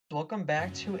Welcome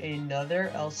back to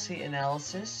another LC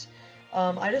analysis.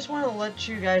 I just want to let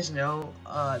you guys know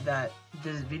that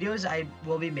the videos I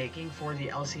will be making for the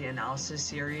LC analysis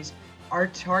series are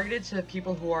targeted to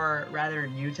people who are rather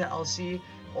new to LC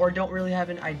or don't really have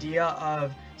an idea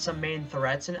of some main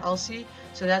threats in LC.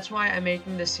 So that's why I'm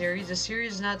making this series. The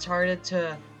series is not targeted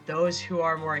to those who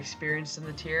are more experienced in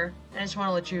the tier. And I just want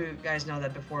to let you guys know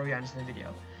that before we get into the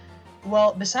video.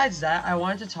 Well, besides that, I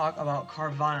wanted to talk about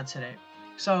Carvanha today.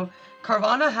 So,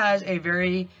 Carvanha has a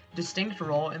very distinct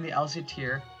role in the LC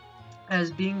tier as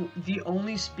being the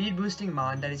only speed boosting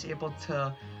mon that is able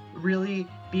to really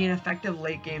be an effective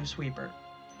late game sweeper.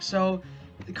 So,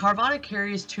 Carvanha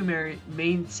carries two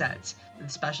main sets, the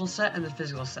special set and the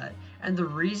physical set. And the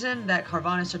reason that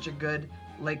Carvanha is such a good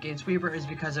late game sweeper is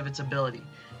because of its ability.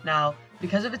 Now,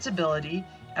 because of its ability,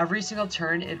 every single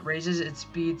turn it raises its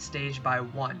speed stage by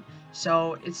 1.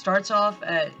 So it starts off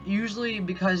at, usually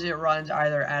because it runs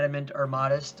either adamant or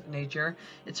modest nature,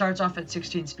 it starts off at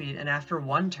 16 speed, and after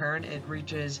one turn it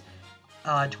reaches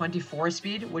 24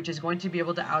 speed, which is going to be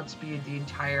able to outspeed the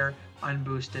entire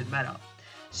unboosted meta.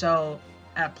 So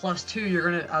at +2, you're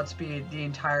going to outspeed the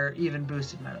entire even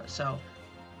boosted meta. So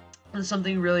that's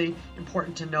something really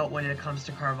important to note when it comes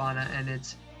to Carvanha and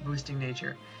its boosting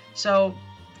nature. So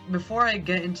before I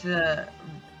get into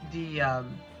the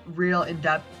real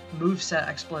in-depth moveset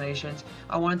explanations,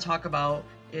 I want to talk about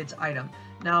its item.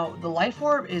 Now, the Life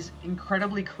Orb is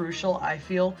incredibly crucial, I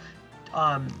feel,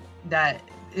 that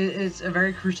it's a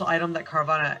very crucial item that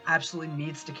Carvanha absolutely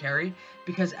needs to carry,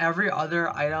 because every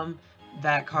other item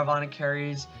that Carvanha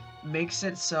carries makes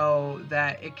it so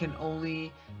that it can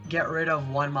only get rid of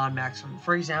one mon maximum.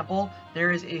 For example,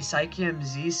 there is a Psychium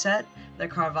Z set that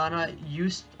Carvanha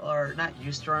not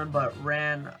used to run, but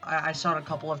ran, I saw it a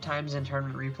couple of times in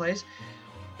tournament replays.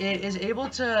 It is able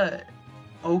to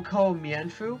Oko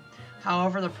Mienfu.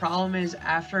 However, the problem is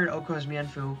after it Okos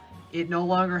Mienfu, it no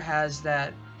longer has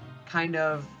that kind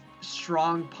of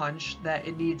strong punch that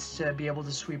it needs to be able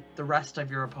to sweep the rest of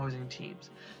your opposing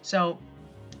teams. So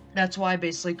that's why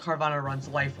basically Carvanha runs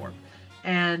Life Orb.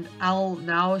 And I'll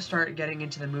now start getting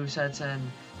into the movesets and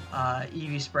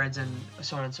EV spreads and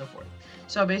so on and so forth.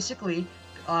 So basically,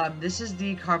 this is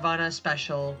the Carvanha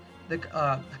special, the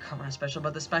Carvanha special,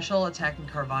 but the special attacking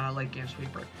Carvanha late game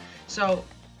sweeper. So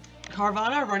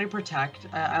Carvanha running Protect,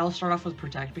 I'll start off with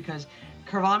Protect because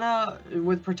Carvanha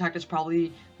with Protect is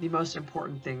probably the most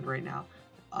important thing right now.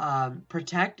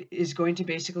 Protect is going to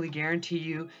basically guarantee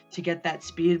you to get that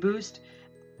speed boost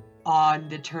on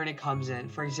the turn it comes in.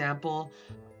 For example,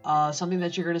 something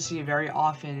that you're going to see very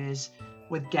often is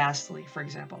with Ghastly, for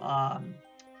example.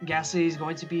 Ghastly is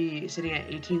going to be sitting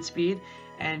at 18 speed,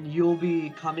 and you'll be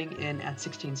coming in at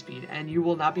 16 speed, and you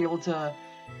will not be able to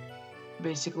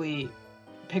basically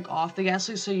pick off the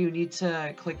Ghastly, so you need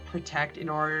to click Protect in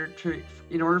order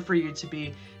for you to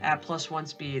be at +1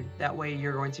 speed. That way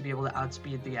you're going to be able to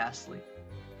outspeed the Ghastly.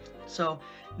 So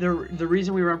the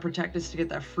reason we run Protect is to get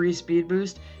that free speed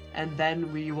boost, and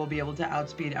then we will be able to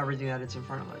outspeed everything that it's in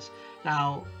front of us.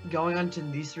 Now, going on to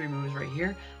these three moves right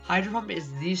here, Hydro Pump is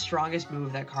the strongest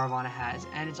move that Carvanha has,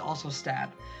 and it's also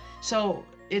Stab. So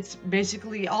it's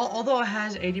basically, although it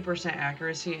has 80%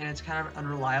 accuracy and it's kind of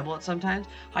unreliable at sometimes,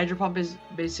 Hydro Pump is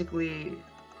basically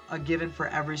a given for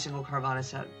every single Carvanha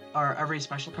set, or every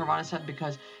special Carvanha set,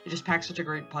 because it just packs such a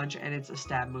great punch and it's a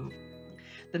stab move.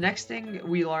 The next thing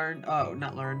we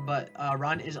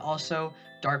run is also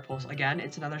Dark Pulse. Again,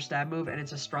 it's another stab move, and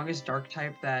it's the strongest dark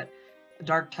type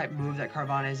move that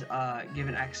Carvanha is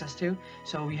given access to.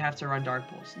 So we have to run Dark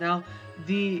Pulse. Now,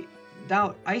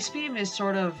 Ice Beam is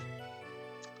sort of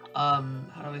how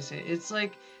do I say it? It's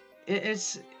like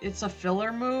it's a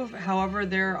filler move. However,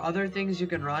 there are other things you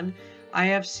can run. I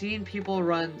have seen people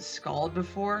run Scald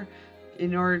before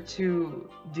in order to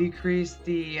decrease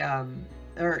the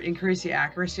or increase the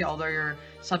accuracy, although you're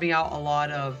subbing out a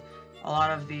lot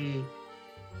of the,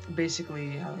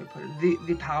 basically, how do I put it,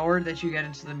 the power that you get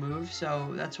into the move. So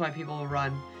that's why people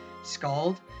run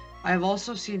Scald. I've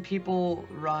also seen people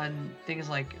run things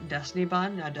like Destiny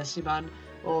Bond. Now Destiny Bond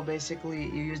will basically,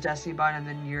 you use Destiny Bond and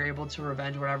then you're able to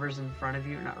revenge whatever's in front of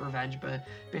you. Not revenge, but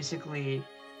basically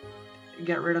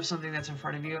get rid of something that's in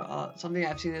front of you. Something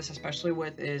I've seen this especially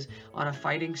with is on a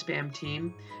fighting spam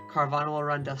team, Carvanha will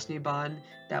run Destiny Bond.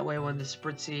 That way when the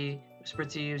Spritzy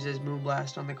uses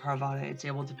Moonblast on the Carvanha, it's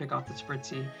able to pick off the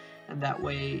Spritzy, and that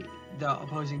way the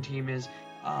opposing team is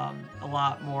a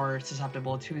lot more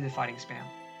susceptible to the fighting spam.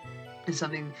 That's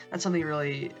something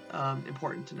really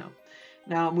important to know.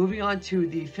 Now, moving on to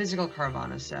the physical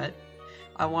Carvanha set,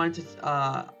 I wanted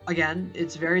to, again,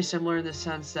 it's very similar in the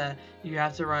sense that you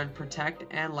have to run Protect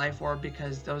and Life Orb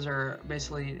because those are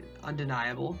basically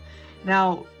undeniable.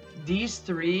 Now, these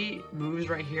three moves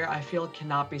right here, I feel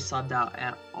cannot be subbed out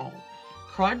at all.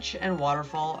 Crunch and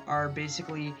Waterfall are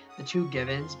basically the two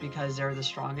givens because they're the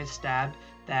strongest stab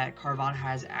that Carvanha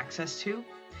has access to.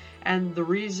 And the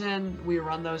reason we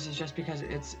run those is just because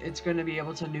it's going to be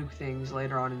able to nuke things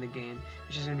later on in the game.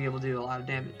 It's just going to be able to do a lot of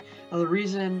damage. Now, the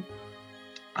reason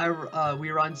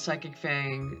we run Psychic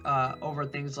Fang over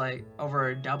things like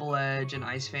over Double Edge and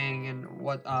Ice Fang and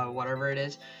whatever it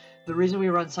is. The reason we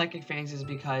run Psychic Fangs is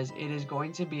because it is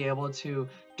going to be able to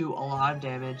do a lot of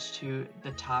damage to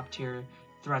the top tier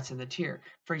threats in the tier.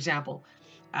 For example,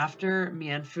 after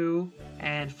Mienfoo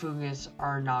and Fungus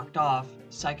are knocked off,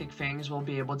 Psychic Fangs will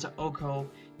be able to OHKO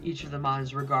each of the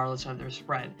mons regardless of their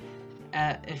spread,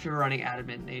 if you're running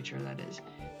Adamant Nature, that is.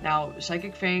 Now,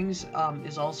 Psychic Fangs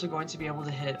is also going to be able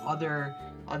to hit other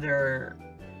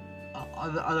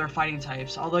fighting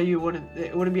types. Although it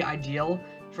wouldn't be ideal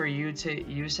for you to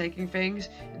use Psychic Fangs,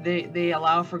 they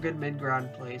allow for good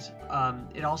mid-ground plays.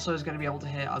 It also is going to be able to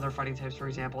hit other fighting types, for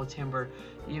example, Timber,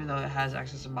 even though it has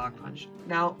access to Mach Punch.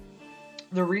 Now,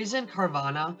 the reason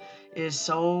Carvanha is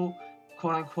so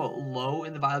quote-unquote low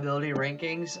in the viability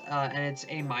rankings, and it's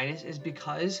A- is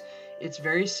because it's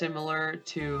very similar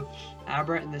to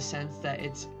Abra in the sense that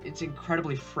it's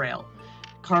incredibly frail.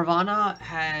 Carvanha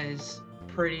has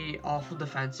pretty awful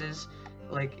defenses.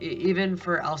 Like, even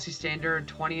for LC standard,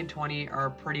 20 and 20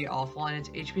 are pretty awful, and its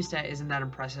HP stat isn't that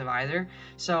impressive either.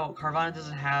 So Carvanha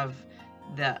doesn't have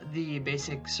the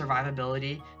basic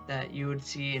survivability that you would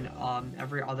see in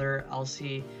every other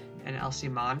LC and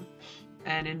LC mon.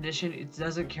 And in addition, it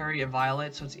doesn't carry a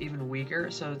Violet, so it's even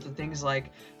weaker. So the things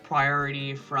like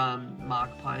priority from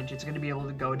Mach Punch, it's going to be able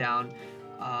to go down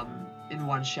in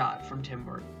one shot from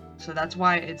Timber. So that's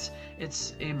why it's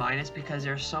A- because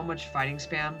there's so much fighting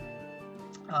spam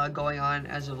going on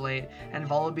as of late, and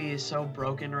Volibee is so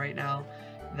broken right now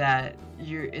that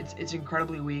it's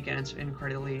incredibly weak and it's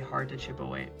incredibly hard to chip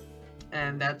away.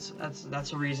 And that's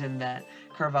the reason that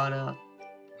Carvanha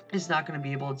is not going to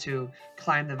be able to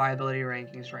climb the viability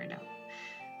rankings right now.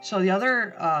 So the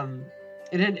other,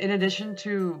 in addition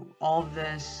to all of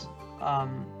this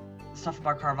stuff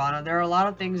about Carvanha, there are a lot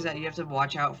of things that you have to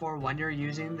watch out for when you're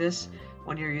using this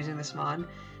mon,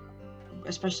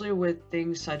 especially with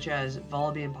things such as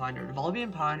Volibee and Pondered. Volibee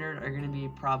and Pondered are going to be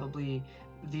probably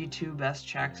the two best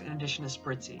checks in addition to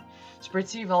Spritzy.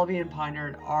 Spritzy, Volibee, and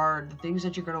Pondered are the things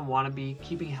that you're going to want to be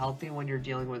keeping healthy when you're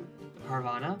dealing with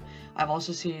Carvanha. I've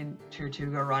also seen Tier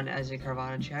 2 go run as a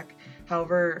Carvanha check.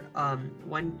 However,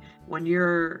 when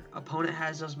your opponent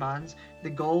has those mons,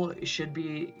 the goal should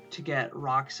be to get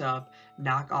rocks up,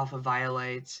 knock off of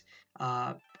Violates,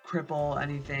 cripple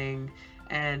anything,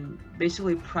 and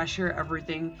basically pressure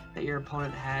everything that your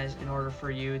opponent has in order for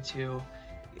you to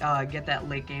get that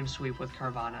late game sweep with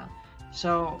Carvanha.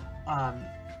 So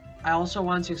I also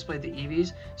wanted to explain the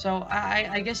EVs. So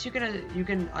I guess you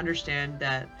can understand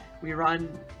that we run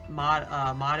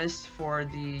Modest for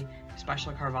the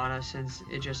special Carvanha since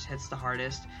it just hits the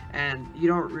hardest, and you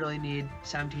don't really need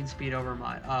 17 speed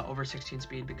over 16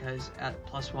 speed because at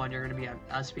 +1 you're going to be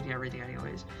outspeeding everything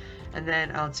anyways. And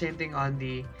then same thing on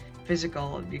the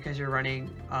physical because you're running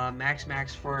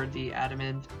max for the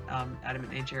adamant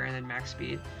nature and then max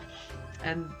speed.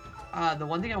 And the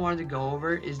one thing I wanted to go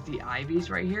over is the IVs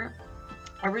right here.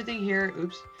 Everything here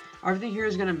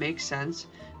is going to make sense.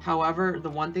 However, the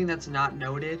one thing that's not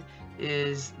noted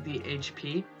is the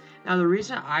HP. Now, the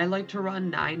reason I like to run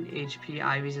 9 HP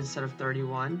IVs instead of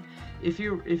 31, if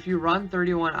you run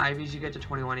 31 IVs, you get to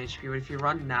 21 HP, but if you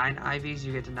run 9 IVs,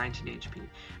 you get to 19 HP.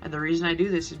 And the reason I do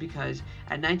this is because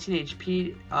at 19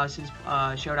 HP, since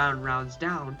Showdown rounds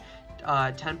down,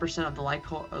 10% of the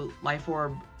Life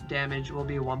Orb damage will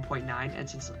be 1.9, and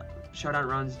since Showdown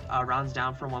rounds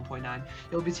down from 1.9,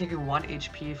 you'll be taking 1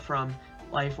 HP from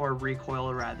Life Orb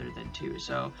recoil rather than 2.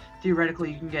 So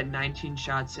theoretically, you can get 19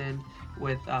 shots in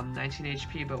with 19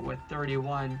 HP, but with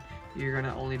 31, you're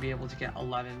gonna only be able to get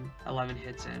 11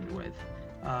 hits in with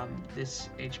this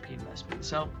HP investment.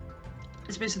 So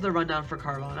it's basically the rundown for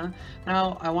Carvanha.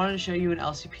 Now, I wanted to show you an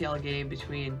LCPL game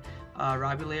between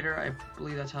Robulator, I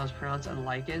believe that's how it's pronounced, and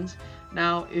Lycans.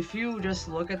 Now, if you just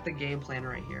look at the game plan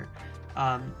right here,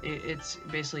 it's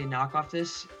basically knock off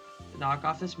this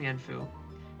Mienfoo,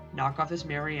 knock off this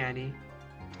Mariani,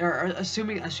 or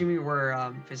assuming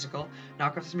we're physical,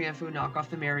 knock off this Mienfoo, knock off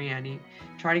the Mariani,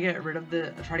 try to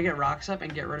get rocks up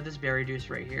and get rid of this Berry Deuce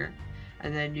right here,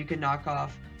 and then you can knock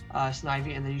off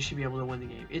Snivy, and then you should be able to win the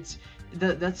game.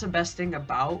 That's the best thing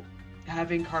about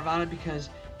having Carvanha, because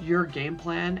your game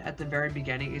plan at the very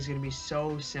beginning is going to be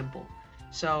so simple.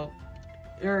 So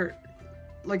you're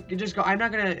like, you just go. I'm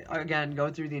not gonna again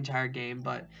go through the entire game,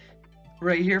 but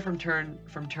right here from turn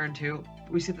 2,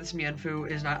 we see that this Mienfu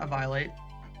is not a violate.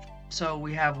 So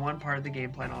we have one part of the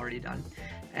game plan already done.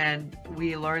 And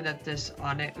we learned that this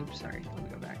Onyx, oops, sorry, let me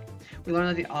go back. We learned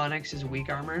that the Onyx is weak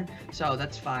armor, so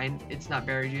that's fine. It's not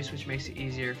Berry Juice, which makes it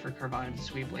easier for Carvanha to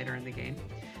sweep later in the game.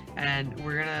 And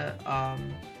we're gonna,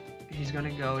 he's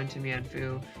gonna go into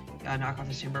Mienfu, knock off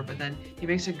his Timber, but then he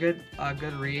makes a good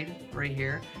read right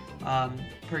here,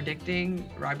 predicting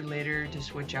Robulator to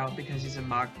switch out because he's a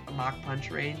mock punch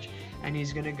range, and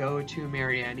he's gonna go to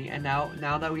Mariani. And now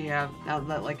that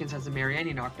Lycans has the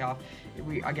Mariani knocked off,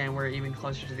 we're even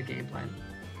closer to the game plan.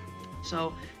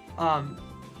 So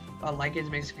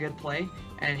Lycans makes a good play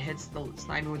and hits the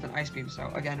Snivy with an Ice Beam.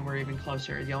 So again, we're even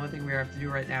closer. The only thing we have to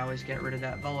do right now is get rid of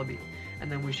that Vullaby,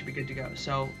 and then we should be good to go.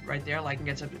 So right there,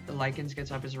 Lycans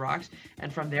gets up his rocks,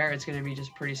 and from there it's going to be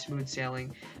just pretty smooth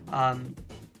sailing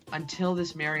until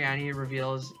this Mariani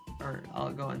reveals, or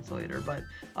I'll go into later, but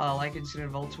Lycan's going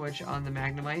to Volt Switch on the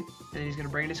Magnemite, and he's going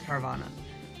to bring in his Carvanha.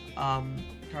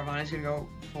 Carvanha is going to go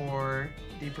for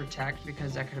the Protect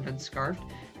because that could have been Scarfed,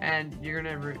 and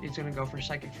it's going to go for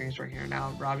Psychic Fingers right here.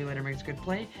 Now Robulator makes a good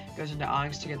play, goes into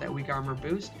Onyx to get that weak armor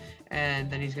boost,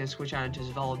 and then he's going to switch out into his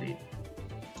Vullaby.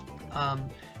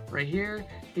 Right here,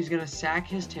 he's going to sack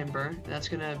his Timber, and that's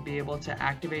going to be able to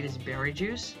activate his Berry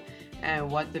Juice.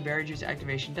 And what the Berry Juice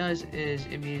activation does is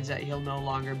it means that he'll no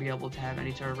longer be able to have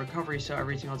any sort of recovery, so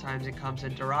every single time it comes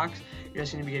into rocks, you're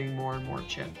just going to be getting more and more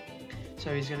chip.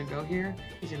 So he's going to go here,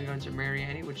 he's going to go into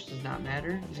Mariani, which does not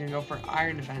matter. He's going to go for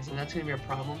Iron Defense, and that's going to be a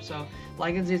problem. So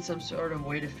Lycans needs some sort of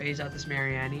way to phase out this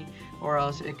Mariani, or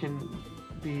else it can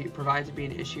provide to be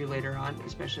an issue later on,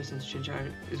 especially since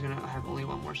Chinchou is going to have only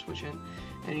one more switch in.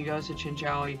 And he goes to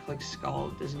Chinchou, he clicks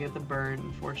Skull, doesn't get the burn,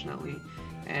 unfortunately.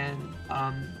 And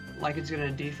Lycan's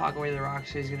going to defog away the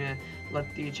rocks, so he's going to let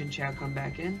the Chinchou come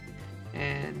back in.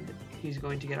 And he's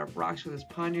going to get up rocks with his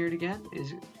Poniard again.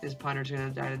 His Poniard's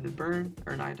going to die to the burn,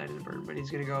 or not die to the burn, but he's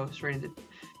going to go straight into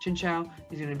Chinchou.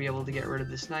 He's going to be able to get rid of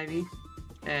the Snivy.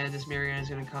 And this Mariana is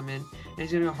going to come in, and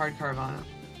he's going to go hard Carvanha.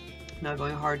 Now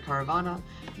going hard Carvanha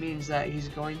means that he's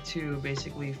going to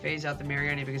basically phase out the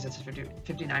Mariani because it's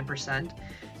 59%,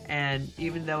 and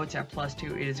even though it's at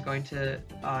 +2, it is going to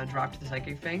drop to the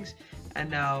Psychic Fangs. And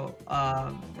now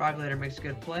Robulator makes a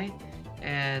good play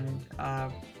and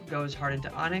goes hard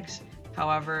into Onyx.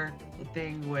 However, the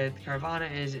thing with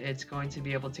Carvanha is it's going to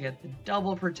be able to get the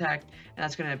double Protect, and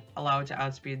that's going to allow it to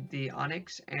outspeed the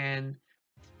Onyx. And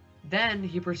then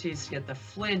he proceeds to get the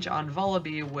flinch on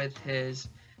Vullaby with his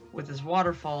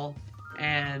Waterfall,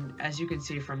 and as you can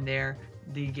see from there,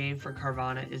 the game for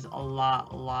Carvanha is a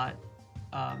lot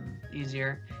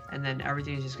easier, and then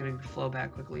everything is just going to flow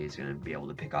back quickly. He's going to be able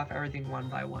to pick off everything one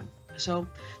by one. So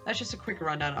that's just a quick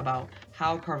rundown about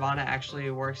how Carvanha actually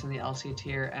works in the LC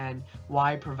tier and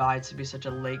why it provides to be such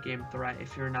a late game threat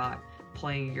if you're not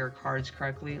playing your cards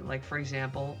correctly. Like for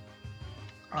example,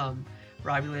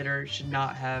 Robulator should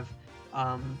not have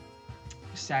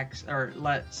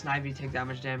let Snivy take that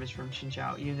much damage from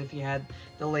Chinchou, even if he had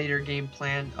the later game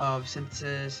plan of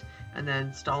Synthesis and then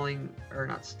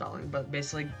not stalling, but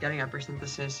basically getting Upper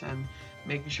Synthesis and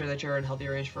making sure that you're in healthy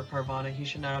range for Carvanha. He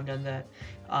should not have done that.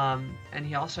 And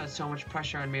he also had so much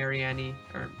pressure on Mariani,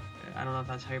 or I don't know if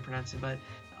that's how you pronounce it, but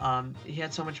he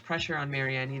had so much pressure on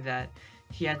Mariani that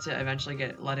he had to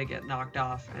eventually let it get knocked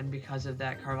off, and because of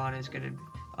that, Carvanha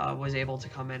was able to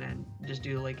come in and just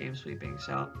do the late game sweeping.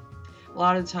 So a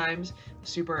lot of times,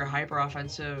 super hyper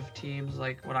offensive teams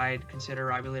like what I'd consider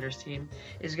Robulator's team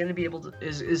is going to be able to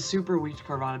is super weak to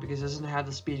Carvanha because it doesn't have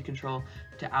the speed control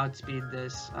to outspeed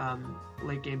this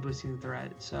late game boosting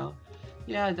threat. So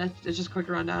yeah, that's just a quick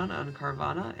rundown on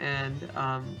Carvanha and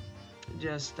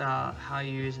just how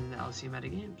you use in the LC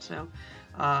metagame. So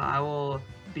I will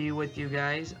be with you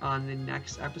guys on the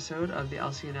next episode of the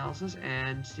LC analysis,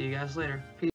 and see you guys later. Peace.